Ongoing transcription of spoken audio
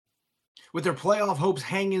With their playoff hopes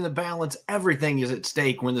hanging in the balance, everything is at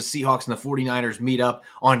stake when the Seahawks and the 49ers meet up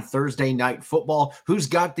on Thursday Night Football. Who's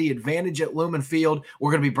got the advantage at Lumen Field?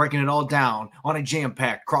 We're going to be breaking it all down on a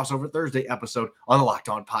jam-packed crossover Thursday episode on the Locked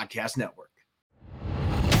On Podcast Network.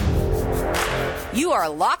 You are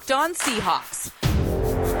Locked On Seahawks,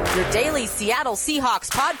 your daily Seattle Seahawks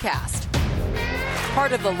podcast.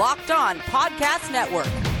 Part of the Locked On Podcast Network,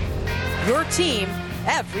 your team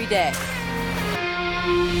every day.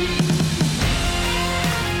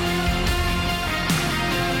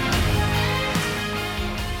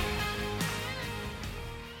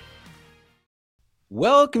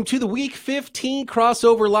 Welcome to the Week 15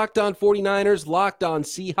 crossover Locked On 49ers, Locked On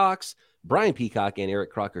Seahawks. Brian Peacock and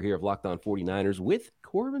Eric Crocker here of Locked On 49ers with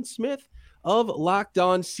Corbin Smith of Locked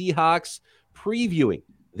On Seahawks, previewing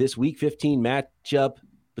this Week 15 matchup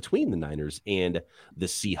between the Niners and the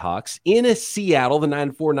Seahawks in Seattle. The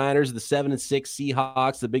 9-4 Niners, the 7-6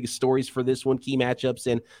 Seahawks, the biggest stories for this one, key matchups,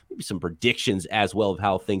 and maybe some predictions as well of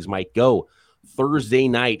how things might go Thursday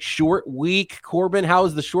night. Short week. Corbin, how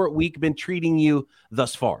has the short week been treating you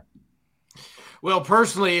thus far? Well,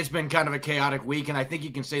 personally, it's been kind of a chaotic week, and I think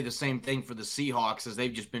you can say the same thing for the Seahawks, as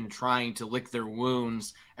they've just been trying to lick their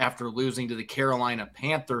wounds after losing to the Carolina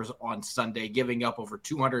Panthers on Sunday, giving up over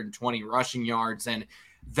 220 rushing yards, and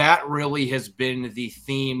that really has been the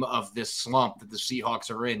theme of this slump that the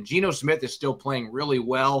Seahawks are in. Geno Smith is still playing really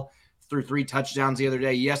well, threw 3 touchdowns the other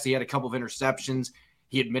day. Yes, he had a couple of interceptions.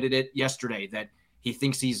 He admitted it yesterday that he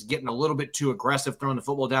thinks he's getting a little bit too aggressive throwing the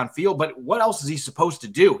football downfield, but what else is he supposed to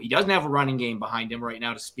do? He doesn't have a running game behind him right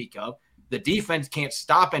now to speak of. The defense can't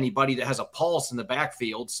stop anybody that has a pulse in the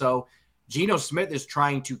backfield, so Geno Smith is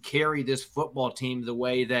trying to carry this football team the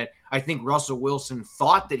way that I think Russell Wilson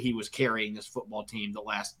thought that he was carrying this football team the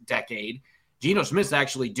last decade. Geno Smith's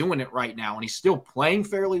actually doing it right now, and he's still playing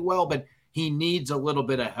fairly well, but he needs a little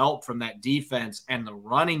bit of help from that defense and the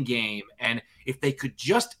running game. And if they could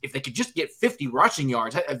just get 50 rushing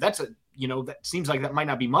yards, that seems like that might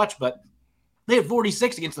not be much, but they have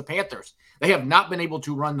 46 against the Panthers. They have not been able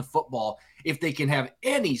to run the football. If they can have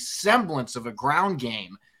any semblance of a ground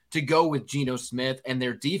game to go with Geno Smith and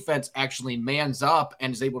their defense actually mans up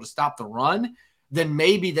and is able to stop the run, then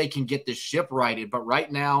maybe they can get this ship righted. But right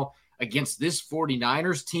now, against this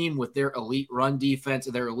 49ers team with their elite run defense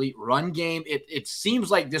and their elite run game, it seems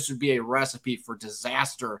like this would be a recipe for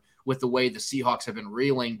disaster with the way the Seahawks have been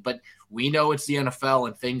reeling. But we know it's the NFL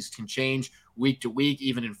and things can change week to week,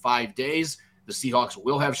 even in 5 days. The Seahawks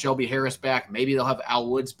will have Shelby Harris back. Maybe they'll have Al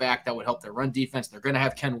Woods back. That would help their run defense. They're going to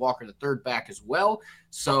have Ken Walker, the third, back as well.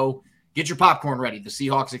 So get your popcorn ready. The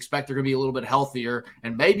Seahawks expect they're going to be a little bit healthier,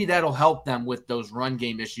 and maybe that'll help them with those run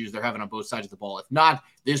game issues they're having on both sides of the ball. If not,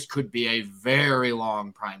 this could be a very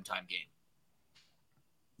long primetime game.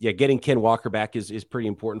 Yeah, getting Ken Walker back is pretty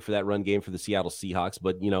important for that run game for the Seattle Seahawks.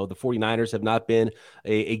 But, the 49ers have not been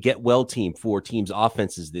a get-well team for teams'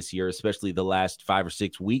 offenses this year, especially the last 5 or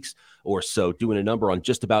 6 weeks or so, doing a number on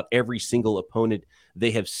just about every single opponent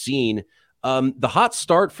they have seen. The hot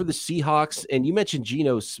start for the Seahawks, and you mentioned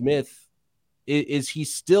Geno Smith. Is he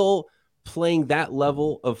still playing that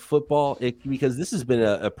level of football? Because this has been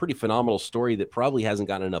a pretty phenomenal story that probably hasn't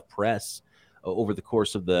gotten enough press over the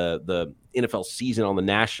course of the NFL season on the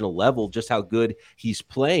national level, just how good he's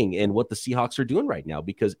playing and what the Seahawks are doing right now,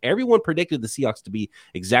 because everyone predicted the Seahawks to be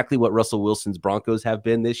exactly what Russell Wilson's Broncos have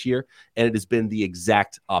been this year, and it has been the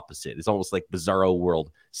exact opposite. It's almost like bizarro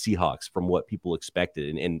world Seahawks from what people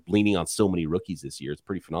expected, and leaning on so many rookies this year. It's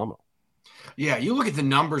pretty phenomenal. Yeah, you look at the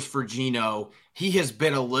numbers for Geno, he has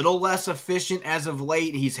been a little less efficient as of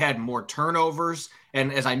late. He's had more turnovers.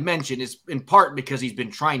 And as I mentioned, it's in part because he's been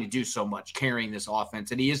trying to do so much carrying this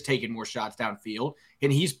offense, and he is taking more shots downfield,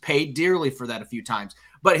 and he's paid dearly for that a few times.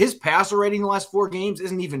 But his passer rating the last 4 games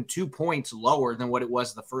isn't even 2 points lower than what it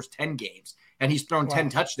was the first 10 games. And he's thrown 10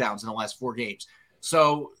 touchdowns in the last 4 games.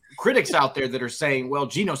 So critics out there that are saying, well,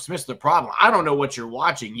 Geno Smith's the problem. I don't know what you're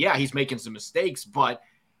watching. Yeah, he's making some mistakes, but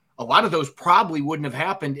a lot of those probably wouldn't have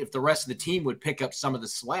happened if the rest of the team would pick up some of the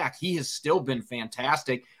slack. He has still been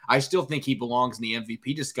fantastic. I still think he belongs in the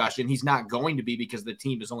MVP discussion. He's not going to be because the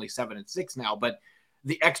team is only 7-6 now, but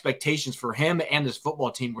the expectations for him and this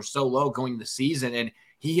football team were so low going into the season, and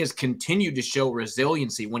he has continued to show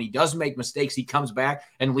resiliency. When he does make mistakes, he comes back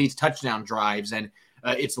and leads touchdown drives, and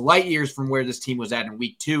it's light years from where this team was at in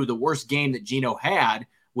week 2. The worst game that Geno had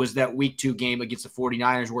was that week 2 game against the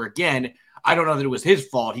 49ers, where, again, I don't know that it was his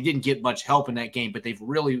fault. He didn't get much help in that game, but they've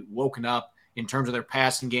really woken up in terms of their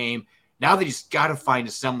passing game. Now they just got to find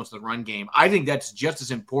a semblance of the run game. I think that's just as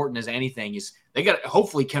important as anything. Is they got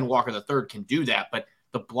hopefully Ken Walker III can do that, but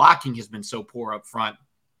the blocking has been so poor up front.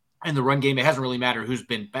 And the run game, it hasn't really mattered who's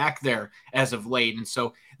been back there as of late. And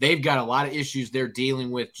so they've got a lot of issues they're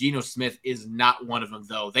dealing with. Geno Smith is not one of them,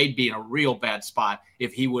 though. They'd be in a real bad spot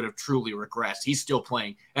if he would have truly regressed. He's still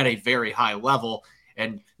playing at a very high level.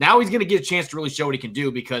 And now he's going to get a chance to really show what he can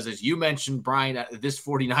do because, as you mentioned, Brian, this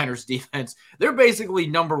 49ers defense, they're basically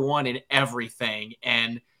number one in everything.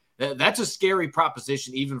 And that's a scary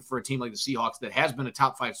proposition, even for a team like the Seahawks that has been a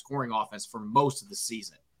top 5 scoring offense for most of the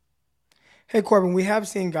season. Hey, Corbin, we have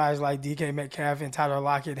seen guys like DK Metcalf and Tyler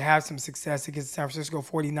Lockett have some success against the San Francisco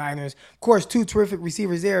 49ers. Of course, 2 terrific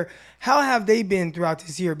receivers there. How have they been throughout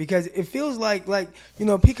this year? Because it feels like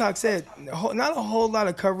Peacock said, not a whole lot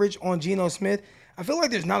of coverage on Geno Smith. I feel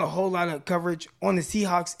like there's not a whole lot of coverage on the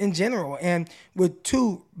Seahawks in general. And with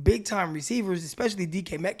 2 big-time receivers, especially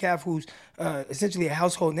DK Metcalf, who's essentially a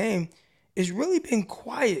household name, it's really been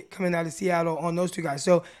quiet coming out of Seattle on those 2 guys.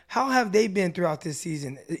 So how have they been throughout this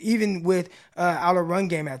season, even with out of run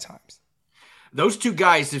game at times? Those 2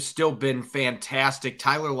 guys have still been fantastic.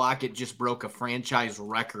 Tyler Lockett just broke a franchise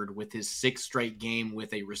record with his 6th straight game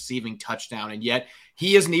with a receiving touchdown, and yet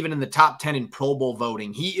he isn't even in the top 10 in Pro Bowl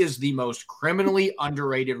voting. He is the most criminally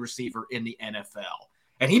underrated receiver in the NFL,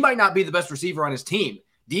 and he might not be the best receiver on his team.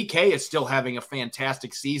 DK is still having a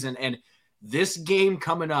fantastic season, and this game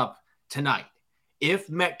coming up tonight, if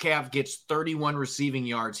Metcalf gets 31 receiving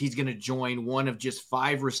yards, he's going to join one of just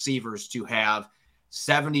 5 receivers to have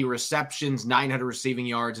 70 receptions, 900 receiving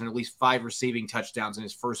yards, and at least 5 receiving touchdowns in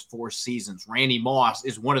his first 4 seasons. Randy Moss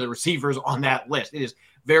is one of the receivers on that list. It is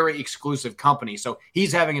very exclusive company. So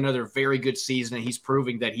he's having another very good season, and he's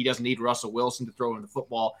proving that he doesn't need Russell Wilson to throw in the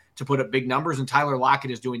football to put up big numbers, and Tyler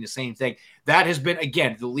Lockett is doing the same thing. That has been,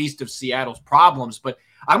 again, the least of Seattle's problems, but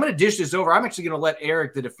I'm going to dish this over. I'm actually going to let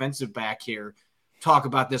Eric, the defensive back here, talk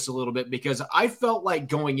about this a little bit because I felt like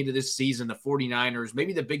going into this season, the 49ers,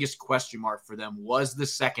 maybe the biggest question mark for them was the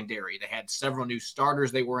secondary. They had several new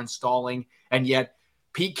starters they were installing, and yet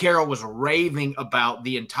Pete Carroll was raving about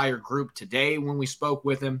the entire group today when we spoke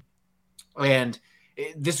with him. And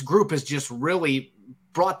this group has just really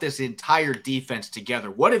brought this entire defense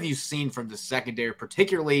together. What have you seen from the secondary,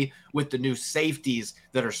 particularly with the new safeties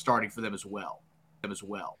that are starting for them as well?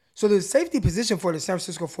 So the safety position for the San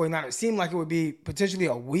Francisco 49ers seemed like it would be potentially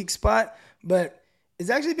a weak spot, but it's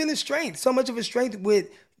actually been a strength. So much of a strength with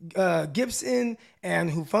Gibson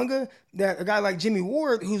and Hufanga that a guy like Jimmy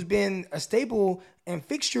Ward, who's been a staple and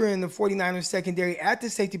fixture in the 49ers secondary at the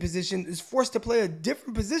safety position, is forced to play a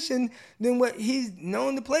different position than what he's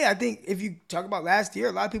known to play. I think if you talk about last year,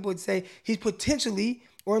 a lot of people would say he's potentially,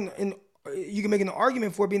 or you can make an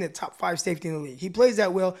argument for being a top 5 safety in the league. He plays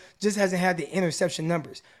that well, just hasn't had the interception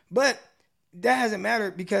numbers. But that hasn't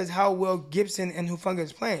mattered because how well Gibson and Hufanga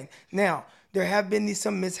is playing. Now, there have been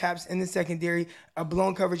some mishaps in the secondary, a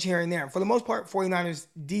blown coverage here and there. For the most part, 49ers,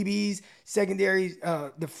 DBs, secondaries,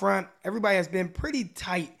 the front, everybody has been pretty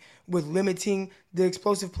tight with limiting the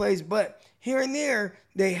explosive plays. But here and there,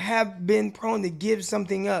 they have been prone to give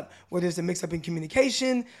something up, whether it's a mix-up in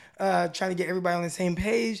communication, trying to get everybody on the same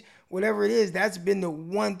page, whatever it is. That's been the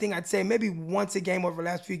one thing I'd say maybe once a game over the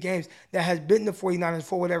last few games that has bitten the 49ers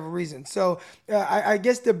for whatever reason. So I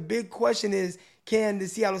guess the big question is, can the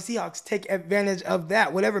Seattle Seahawks take advantage of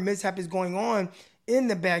that, whatever mishap is going on in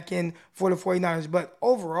the back end for the 49ers? But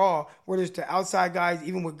overall, whether it's the outside guys,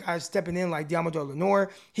 even with guys stepping in like Deommodore Lenoir,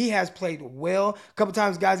 he has played well. A couple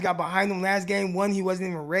times guys got behind him last game. One, he wasn't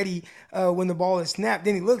even ready when the ball is snapped.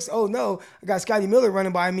 Then he looks, oh no, I got Scotty Miller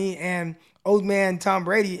running by me and old man Tom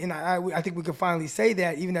Brady, and I think we can finally say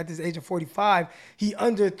that even at this age of 45, he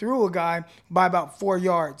underthrew a guy by about 4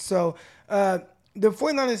 yards. So the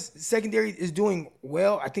 49ers secondary is doing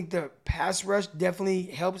well. I think the pass rush definitely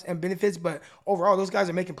helps and benefits, but overall, those guys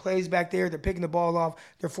are making plays back there. They're picking the ball off.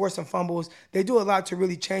 They're forcing fumbles. They do a lot to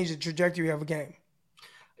really change the trajectory of a game.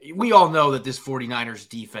 We all know that this 49ers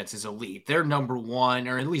defense is elite. They're number 1,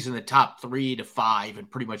 or at least in the top 3 to 5 in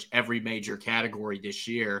pretty much every major category this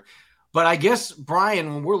year. But I guess,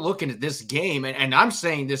 Brian, when we're looking at this game, and I'm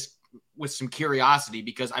saying this with some curiosity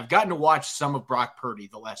because I've gotten to watch some of Brock Purdy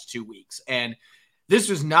the last 2 weeks, and this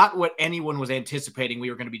was not what anyone was anticipating we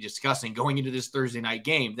were going to be discussing going into this Thursday night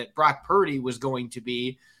game, that Brock Purdy was going to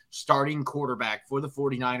be starting quarterback for the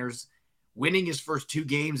 49ers, winning his first 2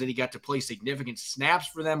 games, and he got to play significant snaps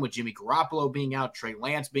for them with Jimmy Garoppolo being out, Trey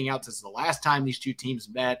Lance being out since the last time these 2 teams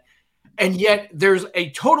met. And yet there's a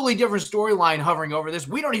totally different storyline hovering over this.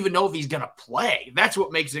 We don't even know if he's going to play. That's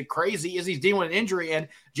what makes it crazy, is he's dealing with an injury. And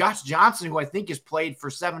Josh Johnson, who I think has played for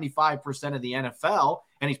 75% of the NFL,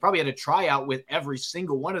 and he's probably had a tryout with every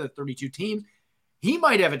single one of the 32 teams, he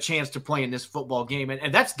might have a chance to play in this football game.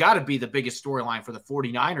 And that's got to be the biggest storyline for the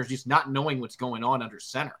 49ers, just not knowing what's going on under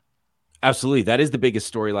center. Absolutely. That is the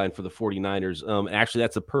biggest storyline for the 49ers. Actually,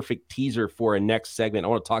 that's a perfect teaser for a next segment. I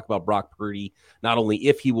want to talk about Brock Purdy, not only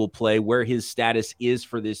if he will play, where his status is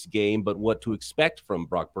for this game, but what to expect from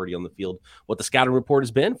Brock Purdy on the field, what the scouting report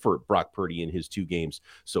has been for Brock Purdy in his 2 games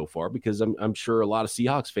so far, because I'm sure a lot of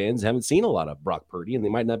Seahawks fans haven't seen a lot of Brock Purdy, and they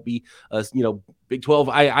might not be, Big 12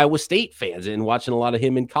 Iowa State fans and watching a lot of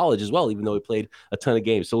him in college as well, even though he played a ton of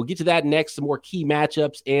games. So we'll get to that next, some more key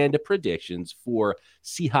matchups and predictions for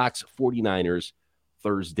Seahawks 49ers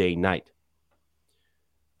Thursday night.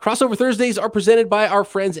 Crossover Thursdays are presented by our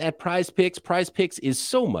friends at Prize Picks. Prize Picks is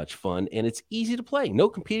so much fun and it's easy to play. No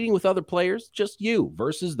competing with other players, just you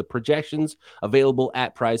versus the projections available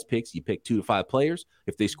at Prize Picks. You pick 2 to 5 players.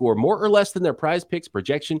 If they score more or less than their Prize Picks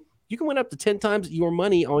projection, you can win up to 10 times your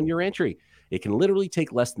money on your entry. It can literally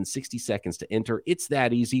take less than 60 seconds to enter. It's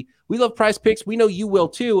that easy. We love Prize Picks. We know you will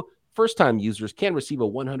too. First-time users can receive a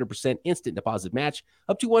 100% instant deposit match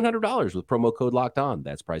up to $100 with promo code Locked On.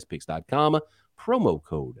 That's PrizePicks.com. Promo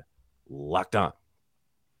code Locked On.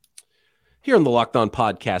 Here on the Locked On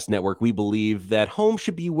Podcast Network, we believe that home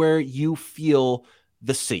should be where you feel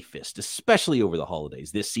the safest, especially over the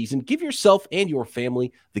holidays this season. Give yourself and your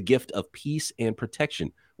family the gift of peace and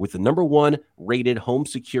protection with the #1 rated home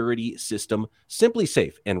security system,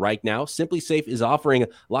 SimpliSafe. And right now, SimpliSafe is offering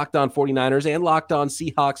Locked On 49ers and Locked On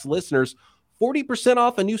Seahawks listeners 40%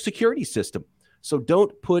 off a new security system. So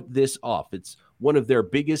don't put this off. It's one of their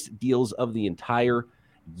biggest deals of the entire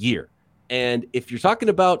year. And if you're talking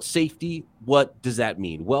about safety, what does that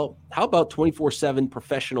mean? Well, how about 24/7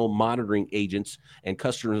 professional monitoring agents and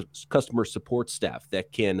customer support staff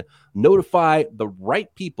that can notify the right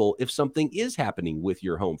people if something is happening with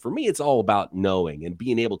your home? For me, it's all about knowing and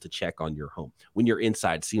being able to check on your home when you're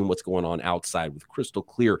inside, seeing what's going on outside with crystal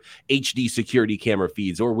clear HD security camera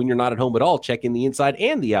feeds, or when you're not at home at all, checking the inside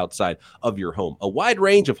and the outside of your home. A wide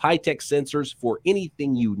range of high-tech sensors for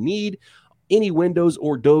anything you need. Any windows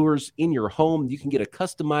or doors in your home, you can get a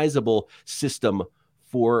customizable system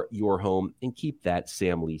for your home and keep that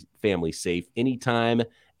family safe anytime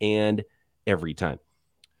and every time.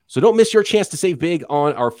 So don't miss your chance to save big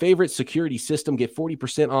on our favorite security system. Get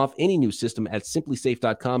 40% off any new system at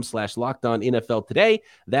simplisafe.com/LockedOnNFL today.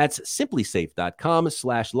 That's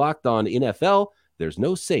simplisafe.com/LockedOnNFL. There's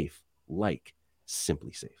no safe like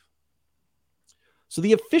SimpliSafe. So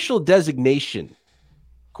the official designation,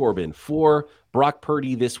 Corbin, for Brock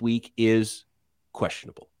Purdy this week is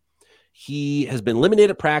questionable. He has been limited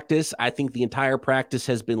at practice. I think the entire practice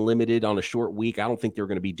has been limited on a short week. I don't think they're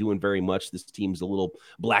going to be doing very much. This team's a little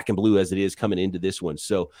black and blue as it is coming into this one.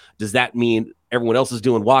 So does that mean everyone else is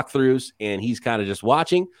doing walkthroughs and he's kind of just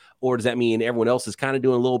watching? Or does that mean everyone else is kind of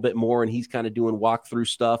doing a little bit more and he's kind of doing walkthrough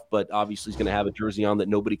stuff, but obviously he's going to have a jersey on that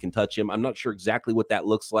nobody can touch him? I'm not sure exactly what that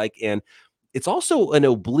looks like. And it's also an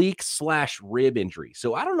oblique/rib injury.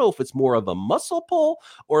 So I don't know if it's more of a muscle pull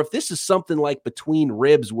or if this is something like between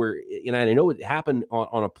ribs where, and I know it happened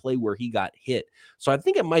on a play where he got hit. So I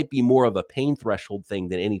think it might be more of a pain threshold thing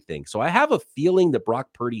than anything. So I have a feeling that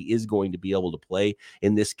Brock Purdy is going to be able to play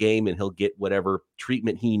in this game and he'll get whatever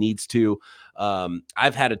treatment he needs to.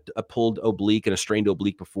 I've had a pulled oblique and a strained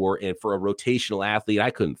oblique before. And for a rotational athlete,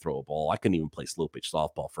 I couldn't throw a ball. I couldn't even play slow pitch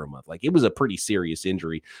softball for a month. Like, it was a pretty serious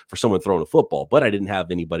injury for someone throwing a football, but I didn't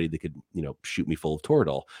have anybody that could, shoot me full of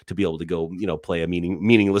Toradol to be able to go, play a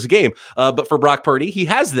meaningless game. But for Brock Purdy, he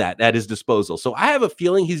has that at his disposal. So I have a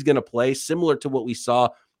feeling he's going to play similar to what we saw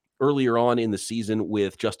earlier on in the season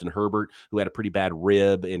with Justin Herbert, who had a pretty bad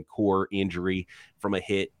rib and core injury from a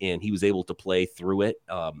hit, and he was able to play through it.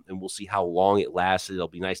 And we'll see how long it lasts. It'll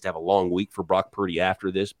be nice to have a long week for Brock Purdy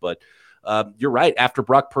after this. But you're right. After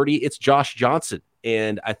Brock Purdy, it's Josh Johnson.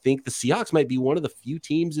 And I think the Seahawks might be one of the few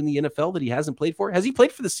teams in the NFL that he hasn't played for. Has he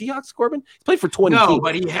played for the Seahawks, Corbin? He's played for 20 teams. No,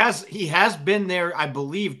 but he has been there, I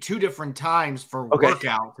believe, 2 different times for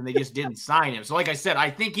workouts, and they just didn't sign him. So like I said,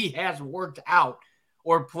 I think he has worked out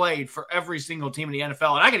or played for every single team in the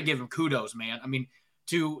NFL. And I got to give him kudos, man. I mean,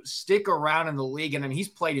 to stick around in the league, and I mean, he's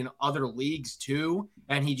played in other leagues too,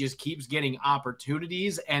 and he just keeps getting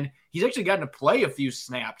opportunities. And he's actually gotten to play a few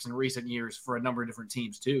snaps in recent years for a number of different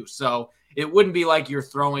teams too. So it wouldn't be like you're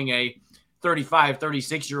throwing a 35,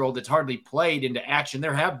 36-year-old that's hardly played into action.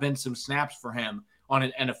 There have been some snaps for him on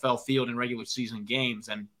an NFL field in regular season games,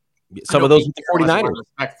 and some of those with the 49ers.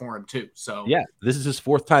 Respect for him too. So yeah, this is his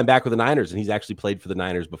 4th time back with the Niners, and he's actually played for the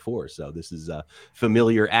Niners before. So this is a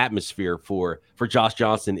familiar atmosphere for Josh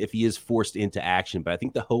Johnson if he is forced into action. But I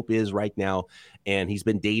think the hope is right now, and he's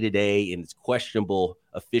been day-to-day, and it's questionable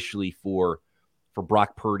officially for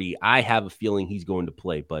Brock Purdy. I have a feeling he's going to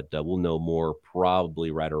play, but we'll know more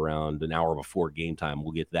probably right around an hour before game time.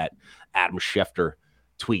 We'll get that Adam Schefter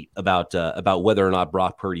tweet about whether or not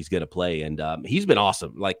Brock Purdy's going to play, and he's been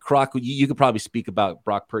awesome. Like Croc, you could probably speak about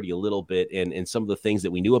Brock Purdy a little bit and some of the things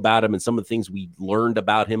that we knew about him and some of the things we learned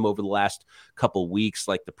about him over the last couple of weeks,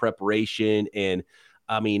 like the preparation. And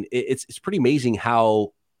I mean, it's pretty amazing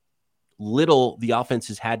how little the offense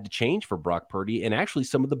has had to change for Brock Purdy, and actually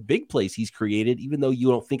some of the big plays he's created, even though you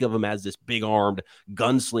don't think of him as this big-armed,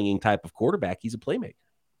 gunslinging type of quarterback, he's a playmaker.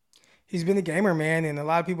 He's been a gamer, man, and a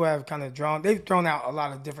lot of people have kind of they've thrown out a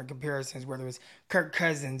lot of different comparisons, whether it's Kirk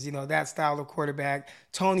Cousins, that style of quarterback,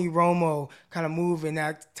 Tony Romo kind of move in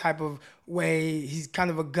that type of way. He's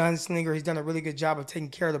kind of a gunslinger. He's done a really good job of taking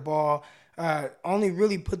care of the ball. Only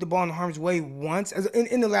really put the ball in harm's way once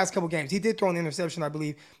in the last couple games. He did throw an interception, I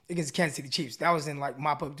believe, against Kansas City Chiefs. That was in like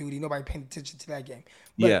mop-up duty. Nobody paying attention to that game.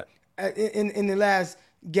 But in the last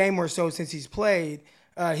game or so since he's played,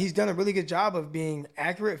 he's done a really good job of being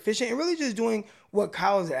accurate, efficient, and really just doing what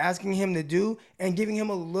Kyle is asking him to do and giving him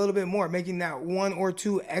a little bit more, making that one or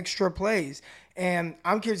two extra plays. And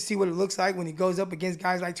I'm curious to see what it looks like when he goes up against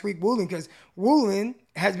guys like Tariq Woolen, because Woolen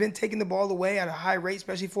has been taking the ball away at a high rate,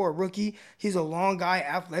 especially for a rookie. He's a long guy,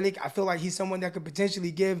 athletic. I feel like he's someone that could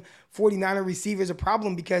potentially give 49er receivers a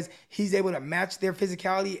problem because he's able to match their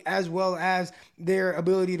physicality as well as their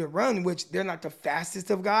ability to run, which they're not the fastest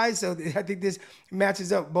of guys. So I think this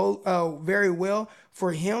matches up both very well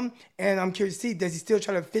for him. And I'm curious to see, does he still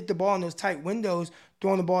try to fit the ball in those tight windows,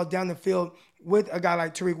 throwing the ball down the field with a guy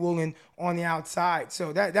like Tariq Woolen on the outside?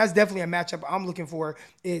 So that's definitely a matchup I'm looking for.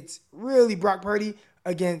 It's really Brock Purdy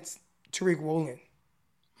against Tariq Woolen.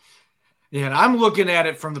 Yeah, and I'm looking at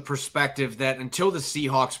it from the perspective that until the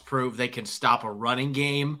Seahawks prove they can stop a running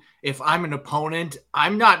game, if I'm an opponent,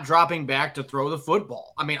 I'm not dropping back to throw the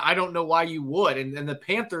football. I mean, I don't know why you would. And the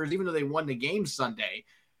Panthers, even though they won the game Sunday,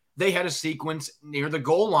 they had a sequence near the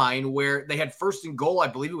goal line where they had first and goal. I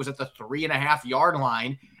believe it was at the 3.5-yard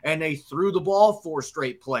line, and they threw the ball 4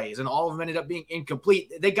 straight plays, and all of them ended up being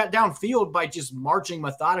incomplete. They got downfield by just marching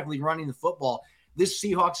methodically, running the football. This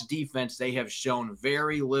Seahawks defense, they have shown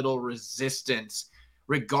very little resistance,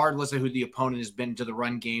 regardless of who the opponent has been to the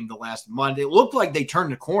run game the last month. It looked like they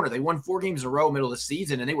turned the corner. They won 4 games in a row middle of the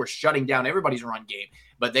season, and they were shutting down everybody's run game.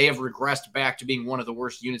 But they have regressed back to being one of the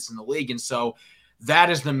worst units in the league. And so that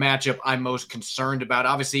is the matchup I'm most concerned about.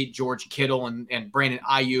 Obviously, George Kittle and Brandon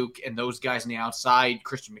Ayuk and those guys on the outside,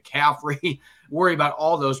 Christian McCaffrey, worry about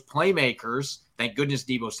all those playmakers. Thank goodness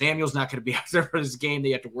Deebo Samuel's not going to be out there for this game.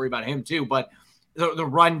 They have to worry about him too. But the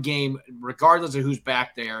run game, regardless of who's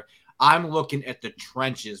back there, I'm looking at the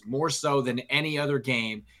trenches more so than any other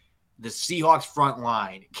game. The Seahawks front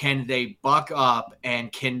line, can they buck up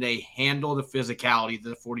and can they handle the physicality that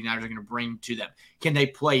the 49ers are going to bring to them? Can they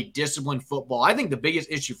play disciplined football? I think the biggest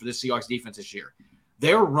issue for the Seahawks defense this year,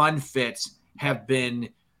 their run fits have been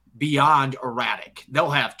beyond erratic. They'll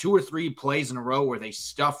have 2 or 3 plays in a row where they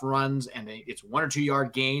stuff runs and it's 1 or 2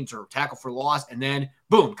 yard gains or tackle for loss, and then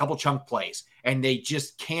boom, a couple chunk plays. And they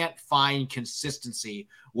just can't find consistency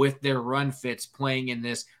with their run fits playing in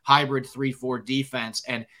this hybrid 3-4 defense.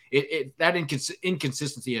 And that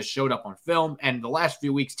inconsistency has showed up on film. And the last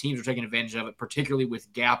few weeks, teams are taking advantage of it, particularly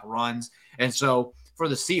with gap runs. And so for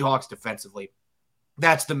the Seahawks defensively,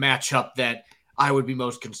 that's the matchup that I would be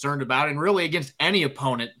most concerned about. And really against any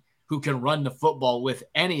opponent who can run the football with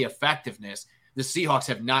any effectiveness, the Seahawks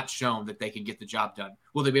have not shown that they can get the job done.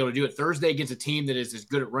 Will they be able to do it Thursday against a team that is as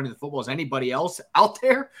good at running the football as anybody else out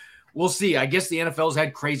there? We'll see. I guess the NFL's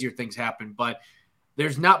had crazier things happen, but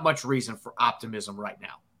there's not much reason for optimism right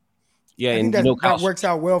now. Yeah, I think that works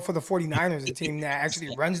out well for the 49ers, a team that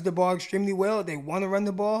actually runs the ball extremely well. They want to run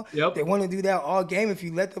the ball. Yep. They want to do that all game. If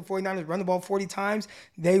you let the 49ers run the ball 40 times,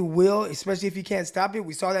 they will, especially if you can't stop it.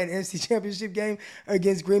 We saw that in the NFC Championship game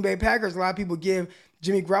against Green Bay Packers. A lot of people give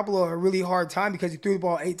Jimmy Garoppolo a really hard time because he threw the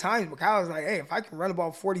ball 8 times. But Kyle was like, hey, if I can run the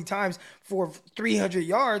ball 40 times for 300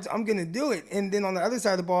 yards, I'm going to do it. And then on the other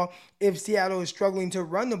side of the ball, if Seattle is struggling to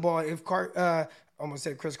run the ball, if almost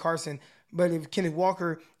said Chris Carson, but if Kenneth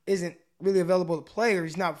Walker isn't really available to play or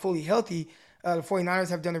he's not fully healthy, the 49ers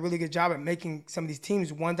have done a really good job at making some of these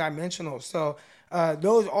teams one-dimensional. So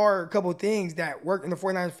those are a couple of things that work in the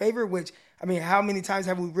 49ers' favor, which, I mean, how many times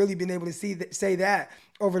have we really been able to say that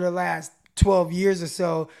over the last 12 years or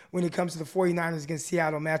so when it comes to the 49ers against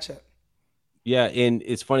Seattle matchup? Yeah, and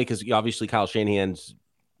it's funny because obviously Kyle Shanahan's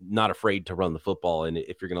not afraid to run the football, and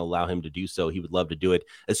if you're going to allow him to do so, he would love to do it,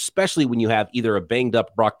 especially when you have either a banged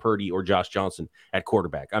up Brock Purdy or Josh Johnson at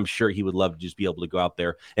quarterback. I'm sure he would love to just be able to go out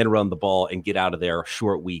there and run the ball and get out of there a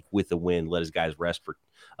short week with a win, let his guys rest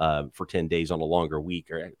for 10 days on a longer week.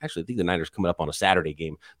 Or actually, I think the Niners coming up on a Saturday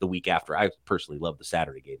game the week after. I personally love the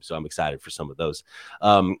Saturday game, so I'm excited for some of those.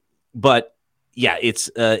 But Yeah, it's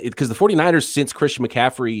because the 49ers, since Christian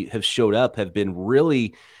McCaffrey have showed up, have been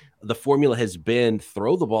really – the formula has been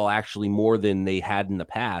throw the ball actually more than they had in the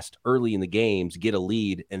past early in the games, get a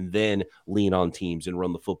lead, and then lean on teams and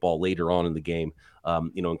run the football later on in the game,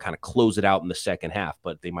 and kind of close it out in the second half.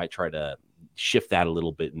 But they might try to shift that a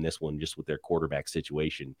little bit in this one just with their quarterback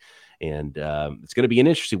situation. And it's going to be an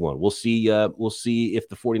interesting one. We'll see if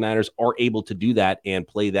the 49ers are able to do that and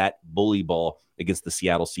play that bully ball against the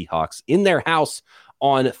Seattle Seahawks in their house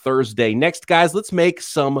on Thursday. Next, guys, let's make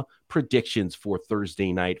some predictions for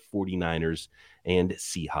Thursday night 49ers and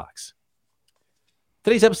Seahawks.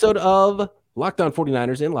 Today's episode of Locked On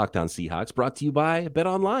 49ers and Locked On Seahawks brought to you by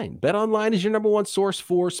BetOnline. BetOnline is your number one source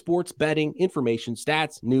for sports betting information,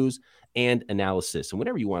 stats, news, and analysis. And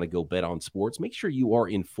whenever you want to go bet on sports, make sure you are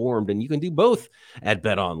informed, and you can do both at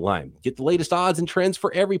BetOnline. Get the latest odds and trends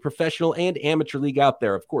for every professional and amateur league out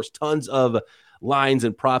there. Of course, tons of lines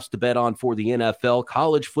and props to bet on for the NFL,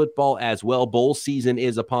 college football as well. Bowl season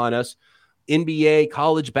is upon us. NBA,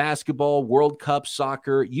 college basketball, World Cup,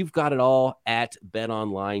 soccer, you've got it all at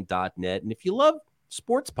betonline.net. And if you love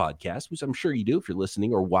sports podcasts, which I'm sure you do if you're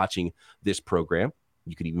listening or watching this program,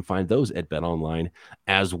 you can even find those at BetOnline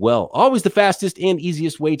as well. Always the fastest and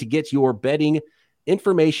easiest way to get your betting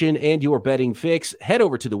information and your betting fix. Head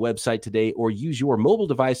over to the website today or use your mobile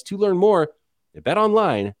device to learn more at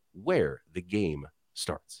BetOnline, where the game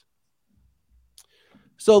starts.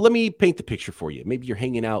 So let me paint the picture for you. Maybe you're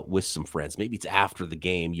hanging out with some friends. Maybe it's after the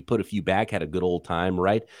game. You put a few back, had a good old time,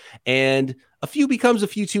 right? And a few becomes a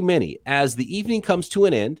few too many. As the evening comes to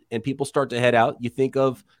an end and people start to head out, you think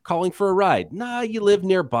of calling for a ride. Nah, you live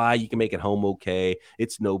nearby. You can make it home okay.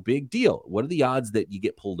 It's no big deal. What are the odds that you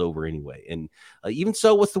get pulled over anyway? And even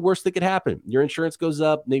so, what's the worst that could happen? Your insurance goes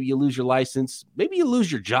up. Maybe you lose your license. Maybe you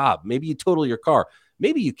lose your job. Maybe you total your car.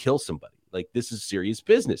 Maybe you kill somebody. Like, this is serious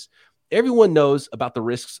business. Everyone knows about the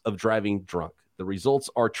risks of driving drunk. The results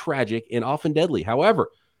are tragic and often deadly. However,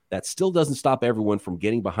 that still doesn't stop everyone from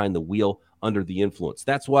getting behind the wheel under the influence.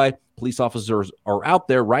 That's why police officers are out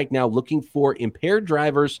there right now looking for impaired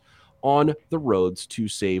drivers on the roads to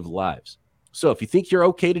save lives. So if you think you're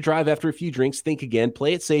okay to drive after a few drinks, think again,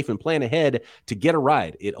 play it safe, and plan ahead to get a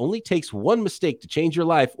ride. It only takes one mistake to change your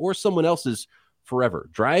life or someone else's forever.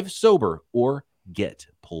 Drive sober or get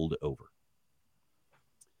pulled over.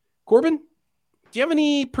 Corbin, do you have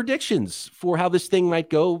any predictions for how this thing might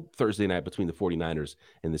go Thursday night between the 49ers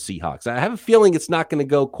and the Seahawks? I have a feeling it's not going to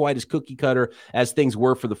go quite as cookie cutter as things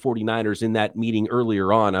were for the 49ers in that meeting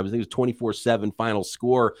earlier on. I think it was 24-7 final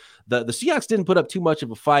score. The Seahawks didn't put up too much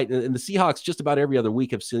of a fight, and the Seahawks just about every other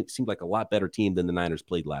week have seemed like a lot better team than the Niners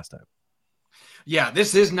played last time. Yeah,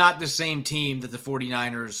 this is not the same team that the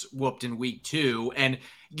 49ers whooped in week 2. And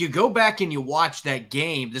you go back and you watch that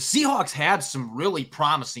game, the Seahawks had some really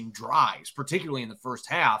promising drives, particularly in the first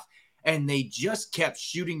half, and they just kept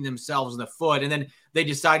shooting themselves in the foot. And then they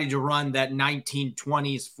decided to run that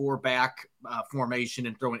 1920s four-back formation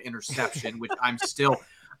and throw an interception, which I'm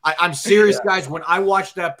serious, guys. When I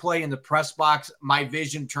watched that play in the press box, my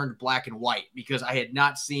vision turned black and white because I had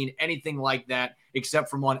not seen anything like that except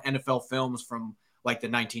from on NFL films from like the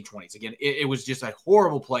 1920s. Again, it was just a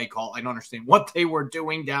horrible play call. I don't understand what they were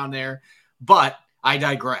doing down there, but I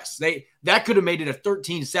digress. That could have made it a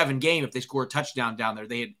 13-7 game if they scored a touchdown down there.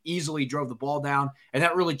 They had easily drove the ball down, and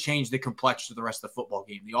that really changed the complexion of the rest of the football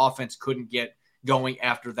game. The offense couldn't get going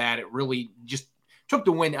after that. It really just took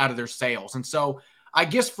the wind out of their sails. And so I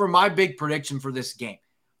guess for my big prediction for this game,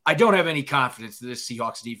 I don't have any confidence that this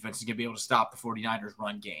Seahawks defense is going to be able to stop the 49ers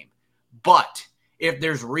run game. But if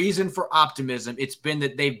there's reason for optimism, it's been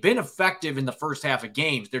that they've been effective in the first half of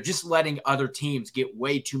games. They're just letting other teams get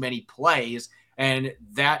way too many plays, and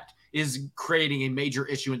that is creating a major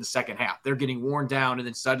issue in the second half. They're getting worn down, and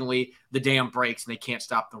then suddenly the dam breaks and they can't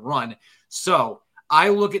stop the run. So I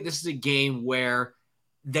look at this as a game where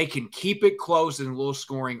they can keep it close and low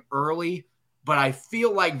scoring early, but I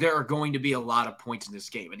feel like there are going to be a lot of points in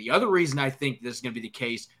this game. And the other reason I think this is going to be the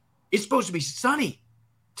case, it's supposed to be sunny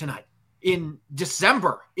tonight in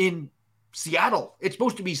December in Seattle. It's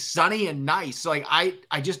supposed to be sunny and nice. So like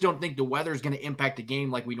I just don't think the weather is going to impact the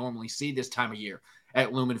game like we normally see this time of year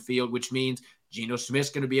at Lumen Field, which means Geno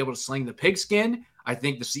Smith's going to be able to sling the pigskin. I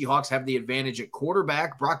think the Seahawks have the advantage at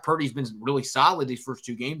quarterback. Brock Purdy's been really solid these first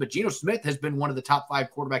two games, but Geno Smith has been one of the top 5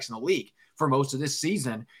 quarterbacks in the league for most of this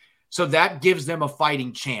season. So that gives them a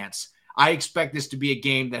fighting chance. I expect this to be a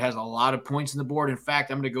game that has a lot of points on the board. In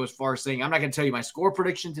fact, I'm going to go as far as saying I'm not going to tell you my score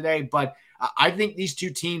prediction today, but I think these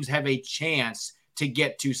two teams have a chance to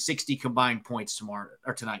get to 60 combined points tomorrow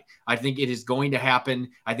or tonight. I think it is going to happen.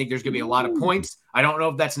 I think there's going to be a lot of points. I don't know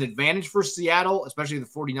if that's an advantage for Seattle, especially if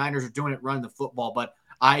the 49ers are doing it running the football, but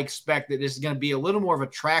I expect that this is going to be a little more of a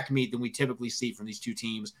track meet than we typically see from these two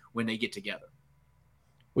teams when they get together.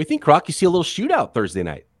 We think, Croc, you see a little shootout Thursday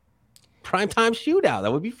night. Primetime shootout.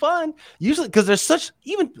 That would be fun. Usually, because there's such,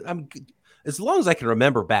 as long as I can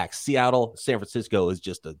remember back, Seattle, San Francisco is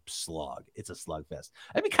just a slog. It's a slugfest.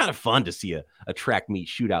 It'd be kind of fun to see a track meet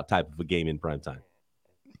shootout type of a game in primetime.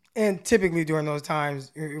 And typically during those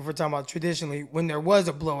times, if we're talking about traditionally, when there was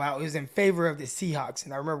a blowout, it was in favor of the Seahawks.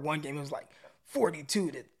 And I remember one game, it was like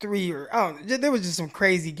 42-3, or I don't know. There was just some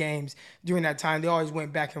crazy games during that time. They always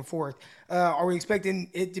went back and forth. Are we expecting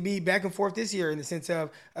it to be back and forth this year in the sense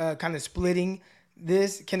of kind of splitting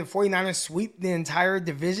this? Can the 49ers sweep the entire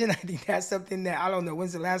division? I think that's something that I don't know.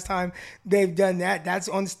 When's the last time they've done that? That's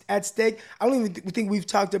at stake. I don't even think we've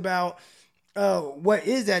talked about what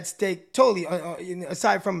is at stake totally,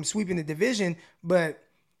 aside from sweeping the division. But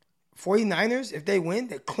 49ers, if they win,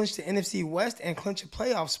 they clinch the NFC West and clinch a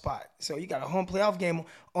playoff spot. So you got a home playoff game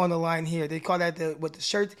on the line here. They call that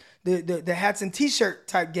the hats and T-shirt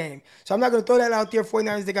type game. So I'm not going to throw that out there.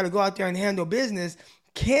 49ers, they got to go out there and handle business.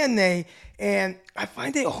 Can they? And I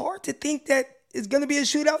find it hard to think that it's going to be a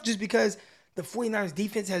shootout just because the 49ers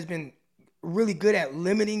defense has been really good at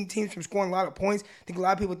limiting teams from scoring a lot of points. I think a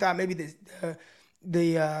lot of people thought maybe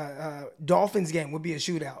the Dolphins game would be a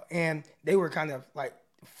shootout. And they were kind of like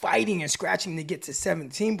fighting and scratching to get to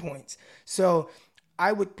 17 points. So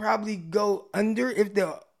I would probably go under if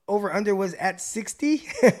the over-under was at 60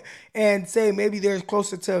 and say maybe there's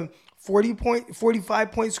closer to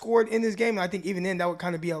 45 points scored in this game. And I think even then that would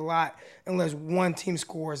kind of be a lot unless one team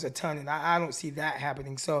scores a ton. And I don't see that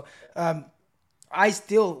happening. So I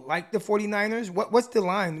still like the 49ers. What's the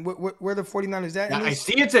line? Where the 49ers at? I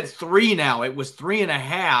see it's at 3 now. It was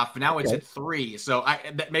 3.5. Now it's at 3. So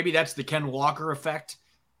maybe that's the Ken Walker effect.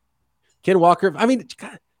 Ken Walker, I mean,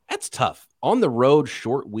 God, that's tough. On the road,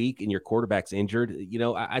 short week, and your quarterback's injured. You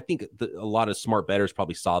know, I think a lot of smart bettors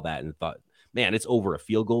probably saw that and thought, man, it's over a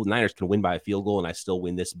field goal. Niners can win by a field goal, and I still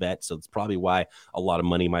win this bet. So it's probably why a lot of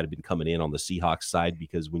money might have been coming in on the Seahawks side,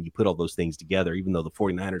 because when you put all those things together, even though the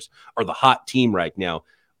 49ers are the hot team right now,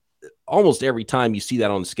 almost every time you see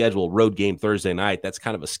that on the schedule, road game Thursday night, that's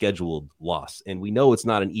kind of a scheduled loss. And we know it's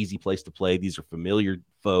not an easy place to play. These are familiar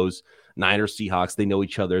foes. Niners, Seahawks, they know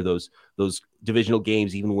each other. Those divisional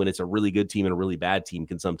games, even when it's a really good team and a really bad team,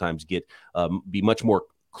 can sometimes be much more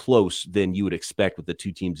close than you would expect with the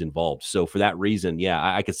two teams involved. So for that reason, yeah,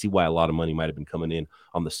 I could see why a lot of money might have been coming in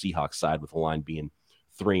on the Seahawks side with the line being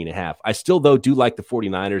 3.5. I still, though, do like the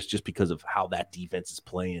 49ers just because of how that defense is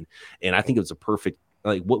playing. And I think it was a perfect,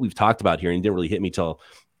 like what we've talked about here, and it didn't really hit me till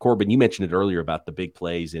Corbin, you mentioned it earlier about the big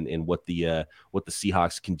plays and what the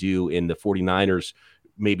Seahawks can do, in the 49ers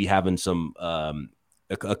maybe having some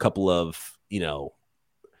a couple of,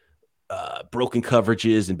 broken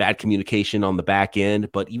coverages and bad communication on the back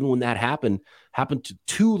end. But even when that happened to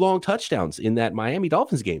 2 long touchdowns in that Miami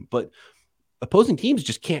Dolphins game. But opposing teams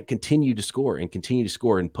just can't continue to score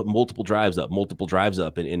and put multiple drives up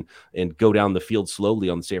and go down the field slowly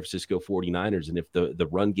on the San Francisco 49ers. And if the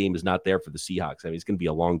run game is not there for the Seahawks, I mean, it's going to be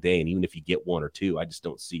a long day. And even if you get 1 or 2, I just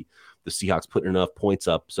don't see the Seahawks putting enough points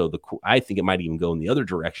up. So I think it might even go in the other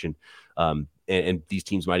direction. And these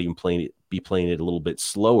teams might even be playing it a little bit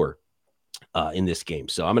slower in this game.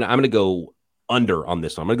 So I'm going to go under on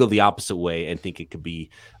this one. I'm going to go the opposite way and think it could be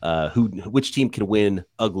which team can win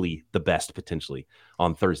ugly the best potentially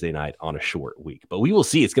on Thursday night on a short week. But we will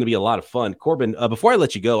see. It's going to be a lot of fun. Corbin, before I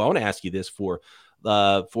let you go, I want to ask you this for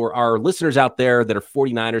our listeners out there that are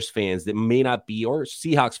 49ers fans that may not be, or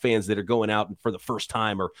Seahawks fans that are going out for the first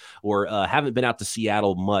time or haven't been out to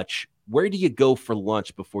Seattle much. Where do you go for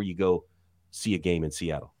lunch before you go see a game in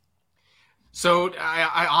Seattle? So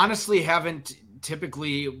I honestly haven't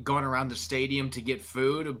typically gone around the stadium to get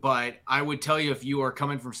food, but I would tell you, if you are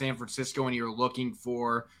coming from San Francisco and you're looking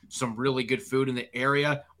for some really good food in the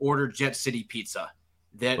area, order Jet City Pizza.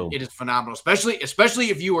 It is phenomenal, especially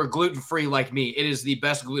if you are gluten-free like me. It is the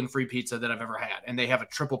best gluten-free pizza that I've ever had. And they have a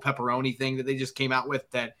triple pepperoni thing that they just came out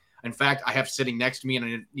with that, in fact, I have sitting next to me and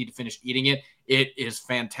I need to finish eating it. It is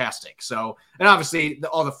fantastic. So, and obviously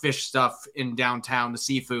all the fish stuff in downtown, the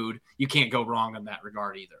seafood, you can't go wrong in that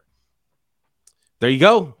regard either. There you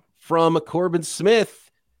go. From Corbin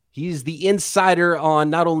Smith. He's the insider on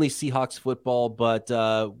not only Seahawks football, but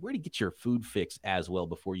where to get your food fix as well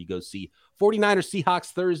before you go see 49ers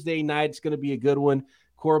Seahawks Thursday night. It's going to be a good one.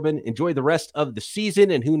 Corbin, enjoy the rest of the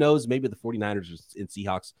season. And who knows, maybe the 49ers and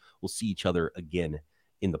Seahawks will see each other again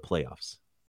in the playoffs.